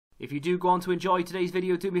If you do go on to enjoy today's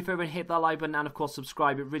video, do me a favour and hit that like button and of course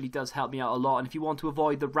subscribe. It really does help me out a lot. And if you want to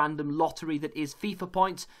avoid the random lottery that is FIFA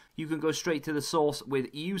points, you can go straight to the source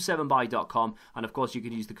with u7buy.com, and of course you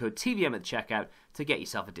can use the code TVM at the checkout to get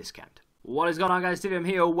yourself a discount. What is going on, guys? TVM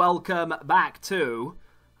here. Welcome back to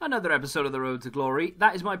another episode of The Road to Glory.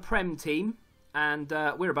 That is my Prem team. And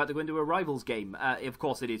we're about to go into a Rivals game. Of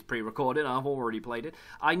course, it is pre-recorded. I've already played it.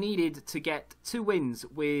 I needed to get 2 wins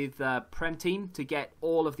with Prem Team to get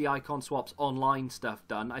all of the icon swaps online stuff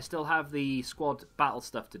done. I still have the squad battle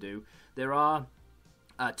stuff to do. There are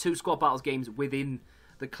 2 squad battles games within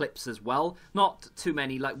the clips as well. Not too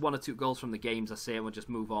many, like 1 or 2 goals from the games, I say, and we'll just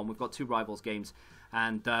move on. We've got 2 Rivals games.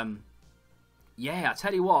 And yeah, I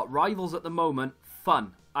tell you what, Rivals at the moment,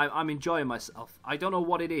 fun. I'm enjoying myself. I don't know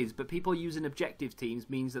what it is, but people using objective teams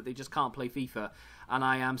means that they just can't play FIFA, and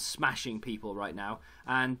I am smashing people right now.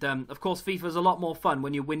 And, of course, FIFA's a lot more fun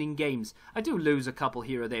when you're winning games. I do lose a couple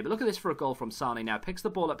here or there, but look at this for a goal from Sane now. Picks the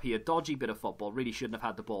ball up here, dodgy bit of football, really shouldn't have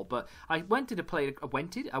had the ball, but I went to play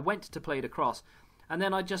it across, and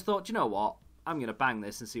then I just thought, you know what, I'm going to bang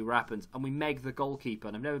this and see what happens, and we meg the goalkeeper,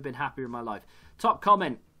 and I've never been happier in my life. Top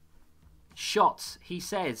comment, Shots, he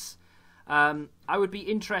says... I would be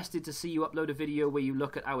interested to see you upload a video where you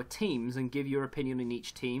look at our teams and give your opinion on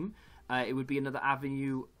each team. It would be another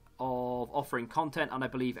avenue of offering content, and I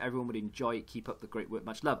believe everyone would enjoy it. Keep up the great work.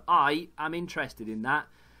 Much love. I am interested in that,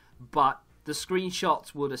 but the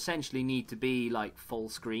screenshots would essentially need to be like full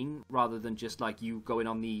screen rather than just like you going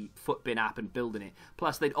on the Footbin app and building it.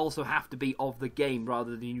 Plus, they'd also have to be of the game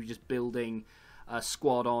rather than you just building a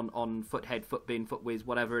squad on Foothead, Footbin, Footwiz,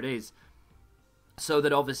 whatever it is. So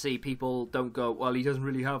that obviously people don't go, well, he doesn't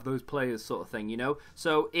really have those players sort of thing, you know?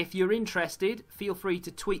 So if you're interested, feel free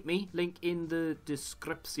to tweet me, link in the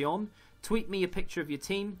description. Tweet me a picture of your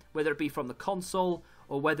team, whether it be from the console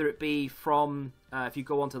or whether it be from, if you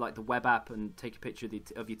go onto like the web app and take a picture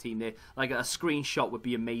of your team there, like a screenshot would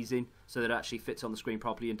be amazing so that it actually fits on the screen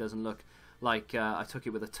properly and doesn't look like I took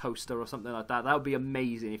it with a toaster or something like that. That would be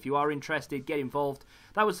amazing. If you are interested, get involved.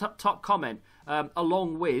 That was top comment,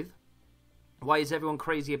 along with... Why is everyone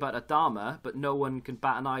crazy about Adama, but no one can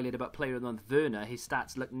bat an eyelid about player than Werner? His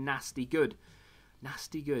stats look nasty good.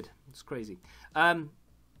 Nasty good. It's crazy. I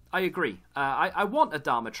agree. I want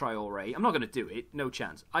Adama Traore. I'm not going to do it. No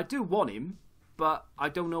chance. I do want him, but I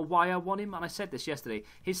don't know why I want him. And I said this yesterday.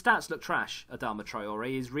 His stats look trash, Adama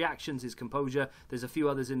Traore. His reactions, his composure. There's a few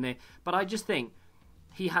others in there. But I just think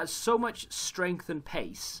he has so much strength and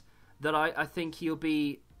pace that I think he'll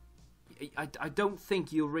be... I don't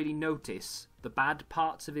think you'll really notice the bad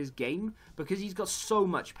parts of his game because he's got so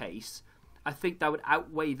much pace. I think that would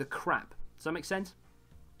outweigh the crap. Does that make sense?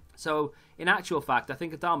 So, in actual fact, I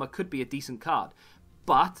think Adama could be a decent card.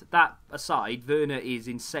 But, that aside, Werner is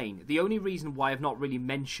insane. The only reason why I've not really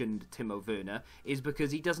mentioned Timo Werner is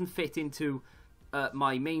because he doesn't fit into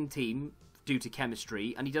my main team due to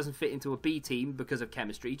chemistry, and he doesn't fit into a B team because of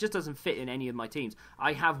chemistry. He just doesn't fit in any of my teams.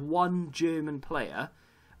 I have one German player...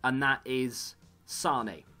 and that is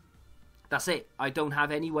Sane. That's it. I don't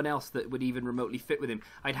have anyone else that would even remotely fit with him.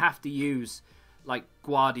 I'd have to use like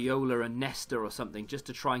Guardiola and Nesta or something just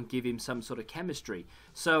to try and give him some sort of chemistry.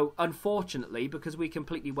 So, unfortunately, because we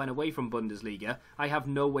completely went away from Bundesliga, I have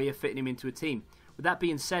no way of fitting him into a team. With that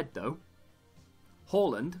being said, though,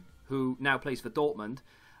 Haaland, who now plays for Dortmund,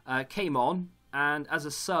 came on and as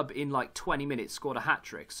a sub in like 20 minutes scored a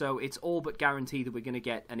hat-trick. So, it's all but guaranteed that we're going to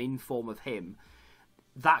get an in-form of him.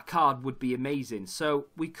 That card would be amazing. So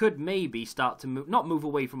we could maybe start to move, not move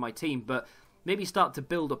away from my team, but maybe start to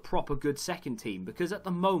build a proper good second team. Because at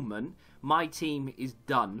the moment, my team is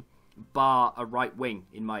done, bar a right wing,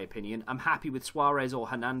 in my opinion. I'm happy with Suarez or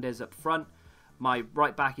Hernandez up front. My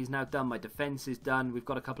right back is now done. My defence is done. We've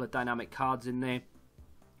got a couple of dynamic cards in there.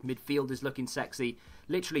 Midfield is looking sexy.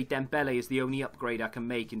 Literally, Dembele is the only upgrade I can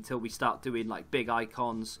make until we start doing like big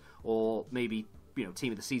icons or maybe... you know,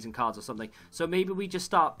 team of the season cards or something. So maybe we just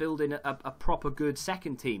start building a proper good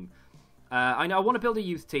second team. I know I want to build a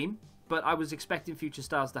youth team, but I was expecting Future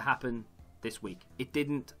Stars to happen this week. It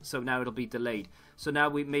didn't, so now it'll be delayed. So now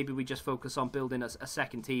maybe we just focus on building a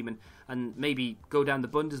second team and maybe go down the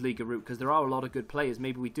Bundesliga route because there are a lot of good players.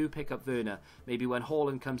 Maybe we do pick up Werner. Maybe when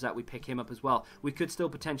Haaland comes out, we pick him up as well. We could still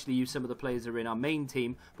potentially use some of the players that are in our main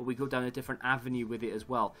team, but we go down a different avenue with it as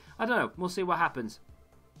well. I don't know. We'll see what happens.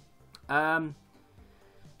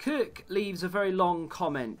 Kirk leaves a very long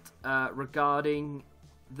comment regarding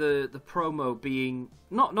the promo being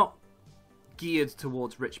not geared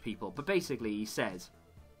towards rich people, but basically he says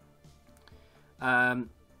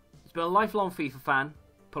he's been a lifelong FIFA fan,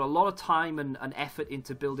 put a lot of time and effort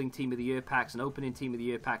into building Team of the Year packs and opening Team of the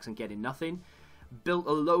Year packs and getting nothing. built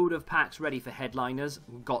a load of packs ready for headliners,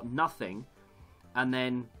 got nothing, and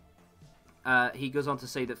then he goes on to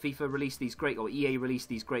say that FIFA released these great, or EA released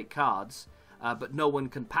these great cards, but no one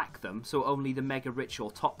can pack them, so only the mega rich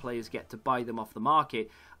or top players get to buy them off the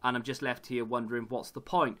market, and I'm just left here wondering what's the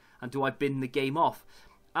point, and do I bin the game off?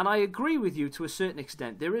 And I agree with you to a certain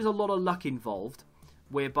extent. There is a lot of luck involved,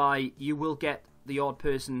 whereby you will get the odd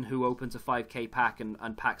person who opens a 5k pack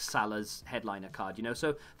and packs Salah's headliner card, you know,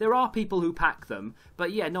 so there are people who pack them,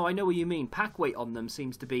 but yeah, no, I know what you mean. Pack weight on them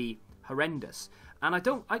seems to be horrendous. And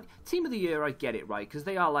Team of the Year, I get it, right? Because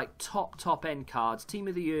they are like top end cards. Team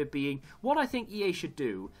of the Year being, what I think EA should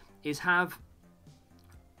do is have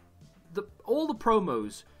all the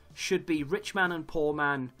promos should be rich man and poor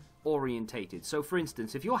man orientated. So for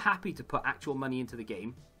instance, if you're happy to put actual money into the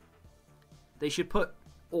game, they should put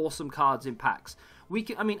awesome cards in packs.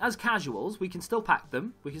 I mean, as casuals, we can still pack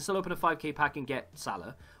them. We can still open a 5k pack and get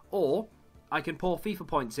Salah. Or I can pour FIFA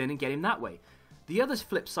points in and get him that way. The other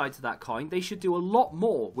flip side to that coin, they should do a lot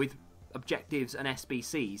more with objectives and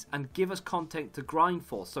SBCs and give us content to grind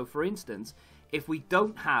for. So for instance, if we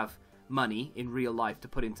don't have money in real life to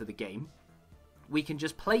put into the game, we can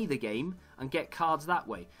just play the game and get cards that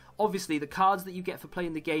way. Obviously, the cards that you get for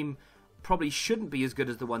playing the game probably shouldn't be as good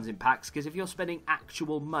as the ones in packs, because if you're spending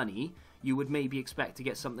actual money, you would maybe expect to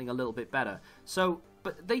get something a little bit better. So,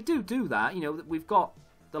 but they do that. You know, we've got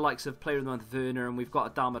the likes of Player of the Month Werner, and we've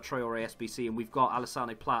got Adama Traore SBC, and we've got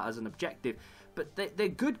Alassane Plata as an objective. But they're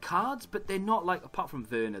good cards, but they're not like, apart from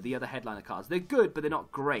Werner, the other headliner cards, they're good, but they're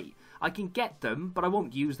not great. I can get them, but I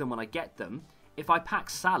won't use them when I get them. If I pack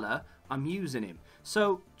Salah, I'm using him.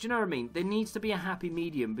 So, do you know what I mean? There needs to be a happy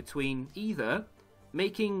medium between either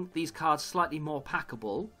making these cards slightly more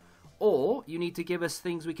packable, or you need to give us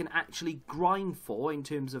things we can actually grind for in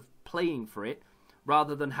terms of playing for it,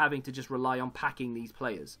 rather than having to just rely on packing these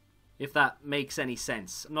players. If that makes any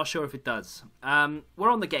sense. I'm not sure if it does. We're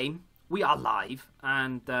on the game. We are live.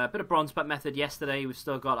 And a bit of bronze pack method yesterday. We've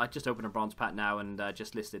still got... I just opened a bronze pack now and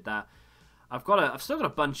just listed that. I've still got a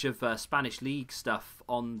bunch of Spanish League stuff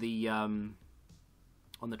on the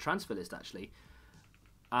transfer list, actually.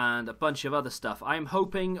 And a bunch of other stuff. I'm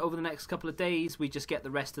hoping over the next couple of days we just get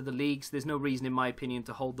the rest of the leagues. There's no reason, in my opinion,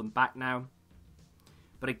 to hold them back now.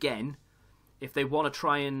 But again, if they want to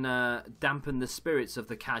try and dampen the spirits of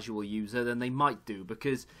the casual user, then they might do.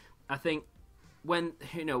 Because I think when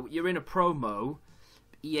you're in a promo,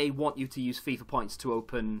 EA want you to use FIFA points to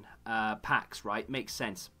open packs, right? Makes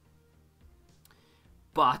sense.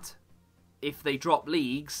 But if they drop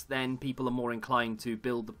leagues, then people are more inclined to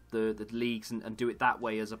build the leagues and do it that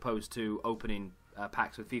way, as opposed to opening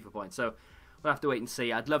packs with FIFA points. So we'll have to wait and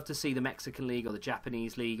see. I'd love to see the Mexican League or the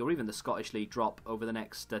Japanese League or even the Scottish League drop over the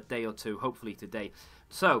next day or two, hopefully today.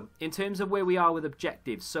 So, in terms of where we are with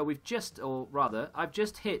objectives, so I've just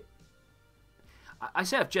hit...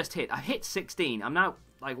 I've hit 16. I'm now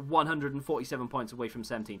like 147 points away from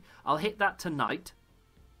 17. I'll hit that tonight.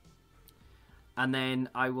 And then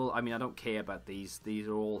I will... I mean, I don't care about these. These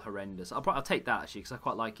are all horrendous. I'll take that, actually, because I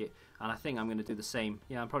quite like it. And I think I'm going to do the same.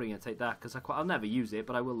 Yeah, I'm probably going to take that, because I'll never use it,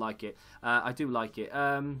 but I will like it. I do like it.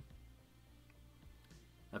 I've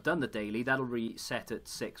done the daily. That'll reset at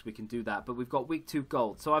 6. We can do that. But we've got week 2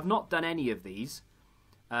 gold. So I've not done any of these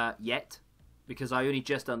yet, because I only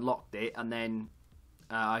just unlocked it, and then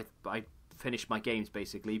I finished my games,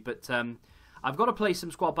 basically. But... I've got to play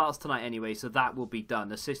some squad battles tonight anyway, so that will be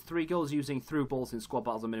done. Assist 3 goals using through balls in squad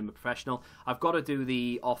battles on minimum professional. I've got to do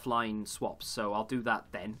the offline swaps, so I'll do that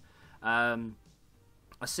then.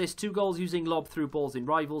 Assist 2 goals using lob through balls in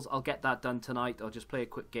rivals. I'll get that done tonight. I'll just play a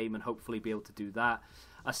quick game and hopefully be able to do that.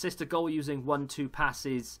 Assist a goal using 1-2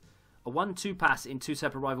 passes. A 1-2 pass in 2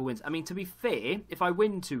 separate rival wins. I mean, to be fair, if I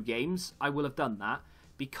win 2 games, I will have done that.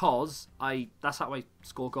 Because that's how I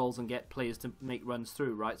score goals and get players to make runs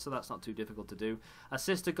through, right? So that's not too difficult to do.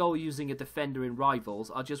 Assist a goal using a defender in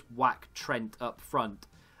rivals. I'll just whack Trent up front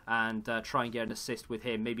and try and get an assist with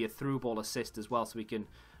him. Maybe a through ball assist as well, so we can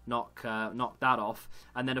knock that off.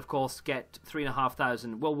 And then, of course, get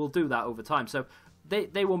 3,500. Well, we'll do that over time. So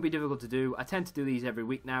they won't be difficult to do. I tend to do these every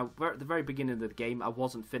week now. At the very beginning of the game, I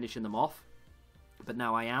wasn't finishing them off, but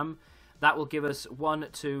now I am. That will give us 1,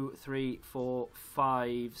 2, 3, 4,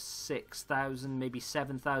 5, 6,000, maybe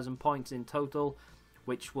 7,000 points in total,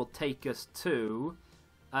 which will take us to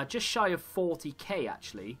just shy of 40k,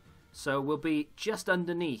 actually. So we'll be just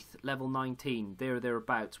underneath level 19,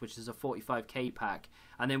 thereabouts, which is a 45k pack.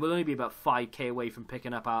 And then we'll only be about 5k away from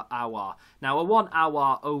picking up our Aouar. Now, I want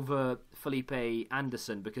Aouar over Felipe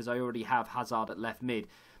Anderson because I already have Hazard at left mid.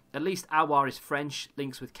 at least Aouar is French,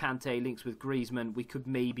 links with Kante, links with Griezmann. We could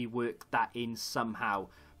maybe work that in somehow.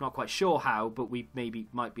 Not quite sure how, but we maybe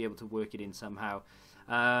might be able to work it in somehow.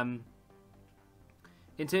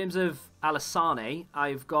 In terms of Alassane,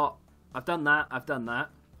 I've done that.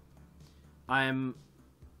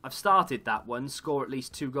 I've started that one, score at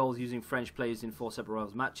least 2 goals using French players in 4 separate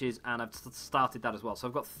Royals matches, and I've started that as well. So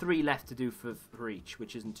I've got 3 left to do for each,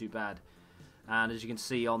 which isn't too bad. And as you can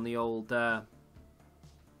see on the old,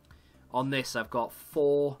 on this, I've got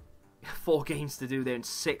 4 games to do there and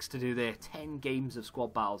 6 to do there. 10 games of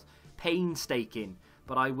squad battles. Painstaking,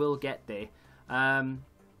 but I will get there.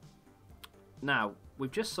 Now,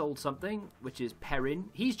 we've just sold something, which is Perrin.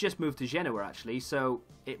 He's just moved to Genoa, actually, so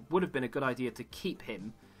it would have been a good idea to keep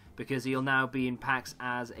him, because he'll now be in packs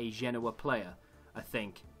as a Genoa player, I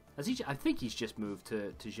think. I think he's just moved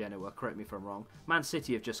to Genoa, correct me if I'm wrong. Man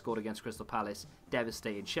City have just scored against Crystal Palace,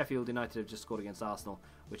 devastating. Sheffield United have just scored against Arsenal,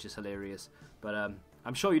 which is hilarious. But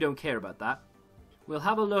I'm sure you don't care about that. We'll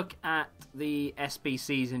have a look at the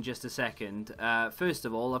SBCs in just a second. First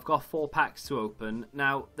of all, I've got 4 packs to open.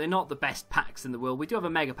 Now, they're not the best packs in the world. We do have a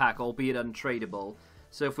mega pack, albeit untradeable.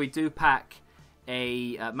 So if we do pack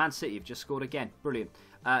a... Man City have just scored again. Brilliant.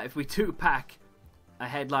 If we do pack a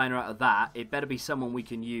headliner out of that, it better be someone we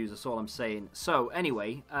can use. That's all I'm saying. So,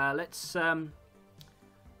 anyway, let's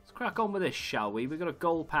crack on with this, shall we? We've got a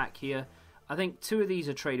gold pack here. I think 2 of these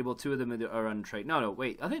are tradable, 2 of them are untradeable. No,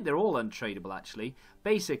 wait. I think they're all untradeable, actually.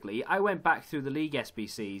 Basically, I went back through the league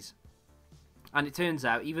SBCs, and it turns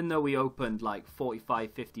out, even though we opened like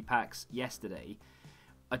 45, 50 packs yesterday,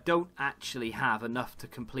 I don't actually have enough to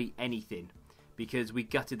complete anything, because we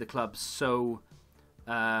gutted the club so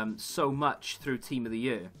much through Team of the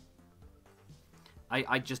Year.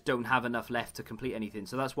 I just don't have enough left to complete anything,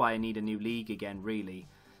 so that's why I need a new league again, really.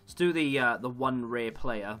 Let's do the 1 rare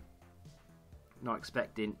player. Not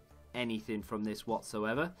expecting anything from this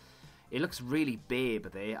whatsoever. It looks really bare,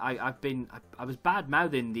 but I was bad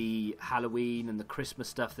mouthing the Halloween and the Christmas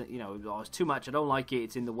stuff that, you know, oh, it's too much. I don't like it.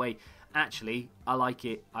 It's in the way. Actually, I like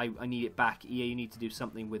it. I need it back. EA, you need to do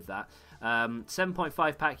something with that.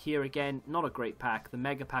 7.5 pack here again. Not a great pack. The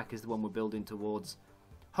mega pack is the one we're building towards.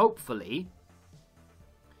 Hopefully,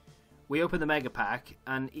 we open the mega pack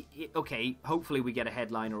and okay, hopefully we get a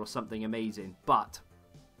headliner or something amazing. But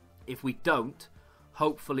if we don't,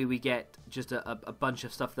 hopefully we get just a bunch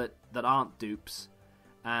of stuff that aren't dupes,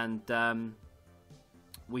 and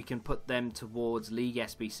we can put them towards League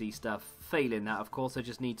SBC stuff. Failing that, of course, I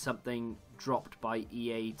just need something dropped by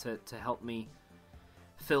EA to help me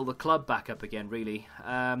fill the club back up again, really.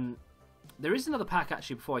 There is another pack,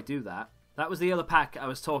 actually, before I do that. That was the other pack I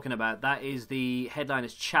was talking about. That is the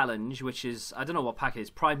Headliners Challenge, which is, I don't know what pack it is.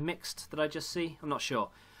 Prime Mixed, did I just see? I'm not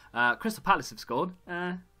sure. Crystal Palace have scored.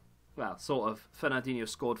 Well, sort of. Fernandinho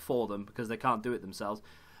scored for them because they can't do it themselves.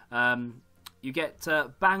 You get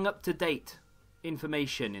bang up to date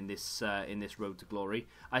information in this Road to Glory.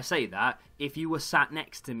 I say that if you were sat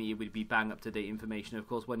next to me, it would be bang up to date information. Of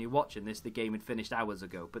course, when you're watching this, the game had finished hours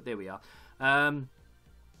ago. But there we are.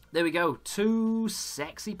 There we go. 2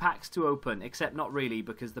 sexy packs to open, except not really,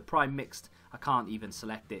 because the Prime Mixed, I can't even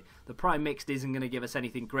select it. The Prime Mixed isn't going to give us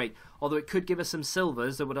anything great, although it could give us some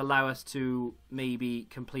silvers that would allow us to maybe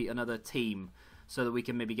complete another team so that we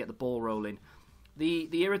can maybe get the ball rolling. The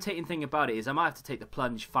irritating thing about it is I might have to take the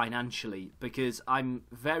plunge financially, because I'm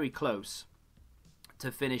very close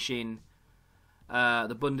to finishing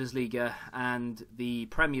the Bundesliga and the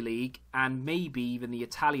Premier League, and maybe even the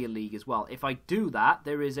Italian League as well. If I do that,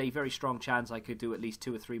 there is a very strong chance I could do at least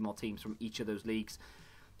 2 or 3 more teams from each of those leagues.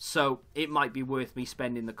 So it might be worth me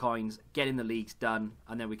spending the coins, getting the leagues done,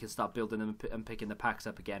 and then we can start building them and picking the packs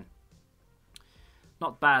up again.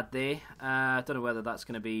 Not bad there. I don't know whether that's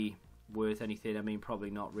going to be worth anything. I mean, probably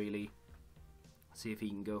not really. See if he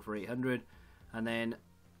can go for 800. And then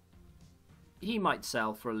he might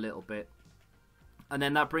sell for a little bit. And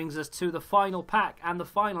then that brings us to the final pack and the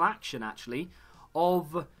final action, actually,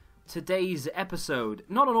 of today's episode.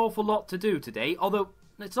 Not an awful lot to do today, although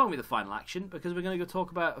it's not going to be the final action, because we're going to go talk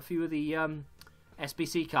about a few of the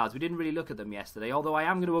SBC cards. We didn't really look at them yesterday, although I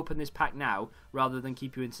am going to open this pack now, rather than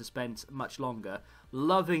keep you in suspense much longer.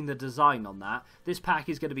 Loving the design on that. This pack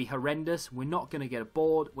is going to be horrendous. We're not going to get a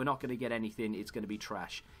board. We're not going to get anything. It's going to be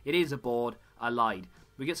trash. It is a board. I lied.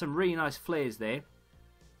 We get some really nice flares there.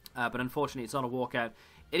 But unfortunately, it's on a walkout.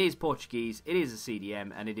 It is Portuguese, it is a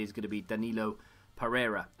CDM, and it is going to be Danilo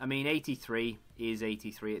Pereira. I mean, 83 is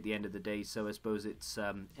 83 at the end of the day, so I suppose it's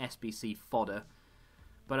SBC fodder.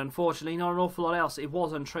 But unfortunately, not an awful lot else. It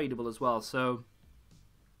was untradeable as well, so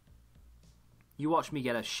You watch me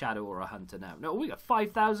get a Shadow or a Hunter now. No, we got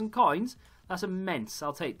 5,000 coins. That's immense.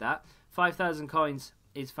 I'll take that. 5,000 coins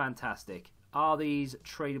is fantastic. Are these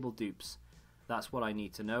tradable dupes? That's what I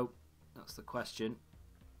need to know. That's the question.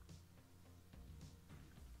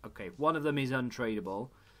 Okay, one of them is untradeable.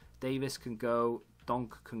 Davis can go.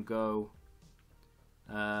 Donk can go.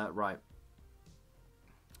 Right.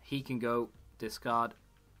 He can go. Discard.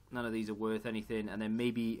 None of these are worth anything. And then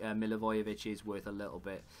maybe Milivojevic is worth a little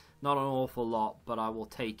bit. Not an awful lot, but I will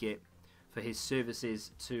take it for his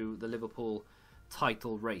services to the Liverpool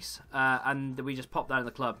title race. And we just pop that in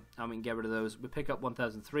the club and we can get rid of those. We pick up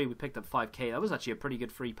 1,003. We picked up 5k. That was actually a pretty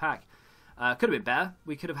good free pack. Could have been better.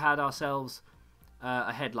 We could have had ourselves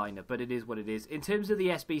a headliner, but it is what it is. In terms of the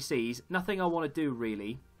SBCs, nothing I want to do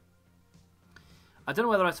really. I don't know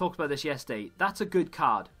whether I talked about this yesterday. That's a good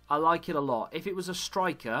card. I like it a lot. If it was a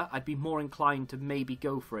striker, I'd be more inclined to maybe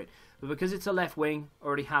go for it. But because it's a left wing,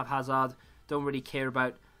 already have Hazard, don't really care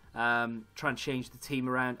about trying to change the team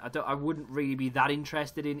around. I wouldn't really be that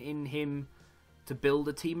interested in him to build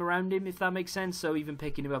a team around him, if that makes sense. So even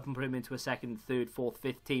picking him up and putting him into a second, third, fourth,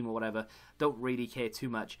 fifth team or whatever, don't really care too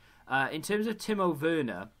much. In terms of Timo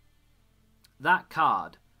Werner, that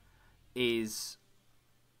card is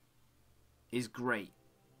great.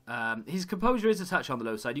 His composure is a touch on the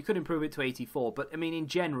low side. You could improve it to 84, but I mean, in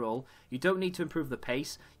general, you don't need to improve the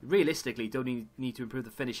pace. You realistically, don't need to improve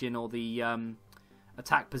the finishing or the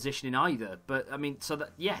attack positioning either. But I mean, so that,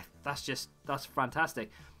 yeah, that's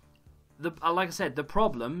fantastic. Like I said, the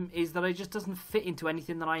problem is that it just doesn't fit into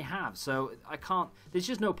anything that I have. So I can't. There's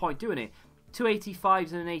just no point doing it. 2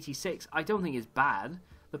 85s and an 86, I don't think is bad.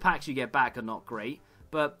 The packs you get back are not great,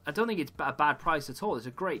 but I don't think it's a bad price at all. It's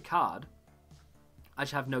a great card. I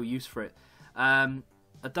just have no use for it. Adama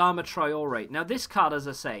Traore. Now, this card, as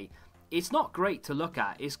I say, it's not great to look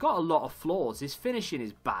at. It's got a lot of flaws. His finishing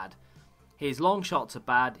is bad. His long shots are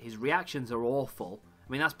bad. His reactions are awful.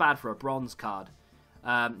 I mean, that's bad for a bronze card.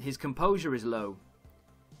 His composure is low.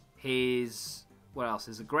 His... what else?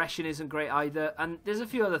 His aggression isn't great either. And there's a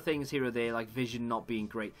few other things here or there, like vision not being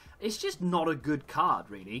great. It's just not a good card,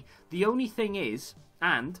 really. The only thing is...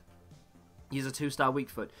 and... he's a 2-star weak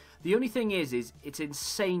foot. The only thing is it's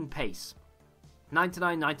insane pace.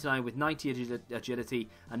 99, 99 with 90 agility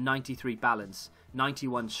and 93 balance,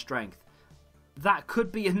 91 strength. That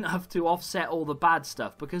could be enough to offset all the bad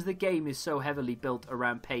stuff because the game is so heavily built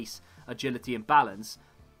around pace, agility and balance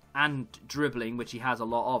and dribbling, which he has a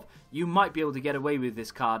lot of. You might be able to get away with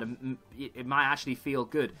this card and it might actually feel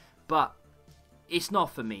good, but it's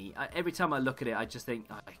not for me. Every time I look at it, I just think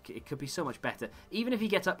it could be so much better. Even if he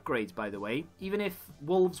gets upgrades, by the way. Even if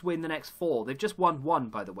Wolves win the next 4. They've just won 1,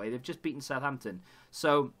 by the way. They've just beaten Southampton.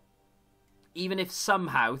 So, even if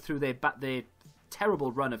somehow, through their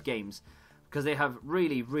terrible run of games, because they have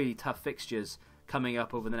really, really tough fixtures coming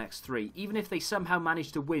up over the next 3, even if they somehow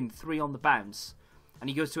manage to win 3 on the bounce, and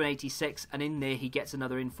he goes to an 86, and in there he gets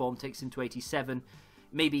another inform, takes him to 87...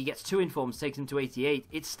 maybe he gets 2 informs, takes him to 88,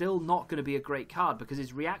 it's still not going to be a great card because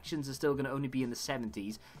his reactions are still going to only be in the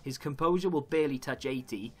 70s. His composure will barely touch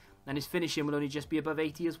 80, and his finishing will only just be above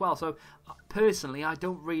 80 as well. So, personally, I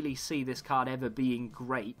don't really see this card ever being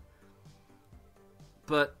great.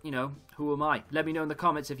 But, you know, who am I? Let me know in the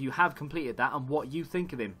comments if you have completed that and what you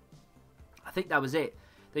think of him. I think that was it.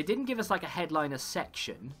 They didn't give us like a headliner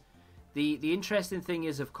section. The interesting thing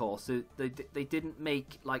is, of course, they didn't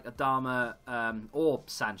make like Adama or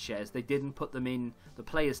Sanchez. They didn't put them in the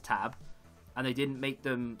players tab, and they didn't make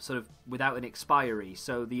them sort of without an expiry.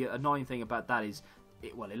 So the annoying thing about that is,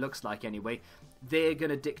 it looks like anyway, they're going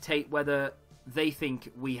to dictate whether they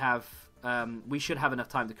think we should have enough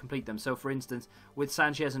time to complete them. So for instance, with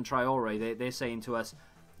Sanchez and Traore, they're saying to us,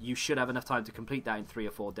 you should have enough time to complete that in 3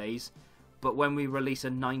 or 4 days. But when we release a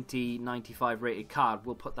 90, 95 rated card,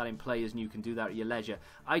 we'll put that in players and you can do that at your leisure.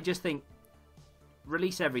 I just think,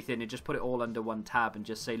 release everything and just put it all under one tab and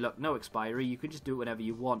just say, look, no expiry, you can just do it whenever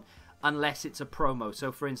you want, unless it's a promo.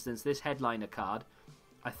 So for instance, this headliner card,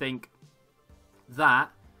 I think that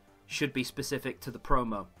should be specific to the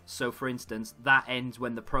promo. So for instance, that ends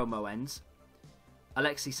when the promo ends.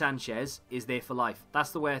 Alexis Sanchez is there for life. That's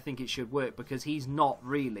the way I think it should work, because he's not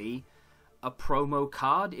really a promo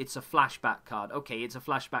card, it's a flashback card. Okay, it's a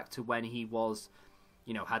flashback to when he was,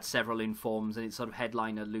 you know, had several informs and it's sort of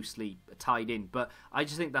headliner loosely tied in. But I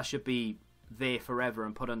just think that should be there forever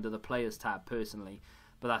and put under the players tab personally.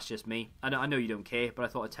 But that's just me. I know you don't care, but I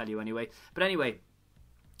thought I'd tell you anyway. But anyway,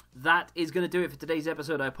 that is going to do it for today's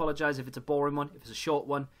episode. I apologise if it's a boring one, if it's a short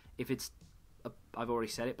one, if it's I've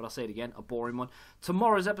already said it, but I'll say it again, a boring one.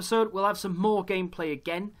 Tomorrow's episode, we'll have some more gameplay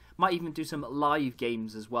again. Might even do some live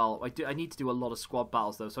games as well. I need to do a lot of squad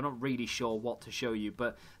battles, though, so I'm not really sure what to show you,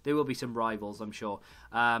 but there will be some rivals, I'm sure.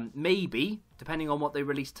 Maybe, depending on what they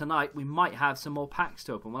release tonight, we might have some more packs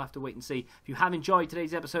to open. We'll have to wait and see. If you have enjoyed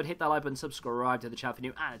today's episode, hit that like button, subscribe to the channel for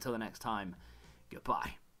new, and until the next time,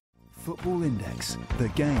 goodbye. Football Index. The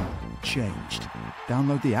game changed.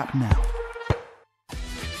 Download the app now.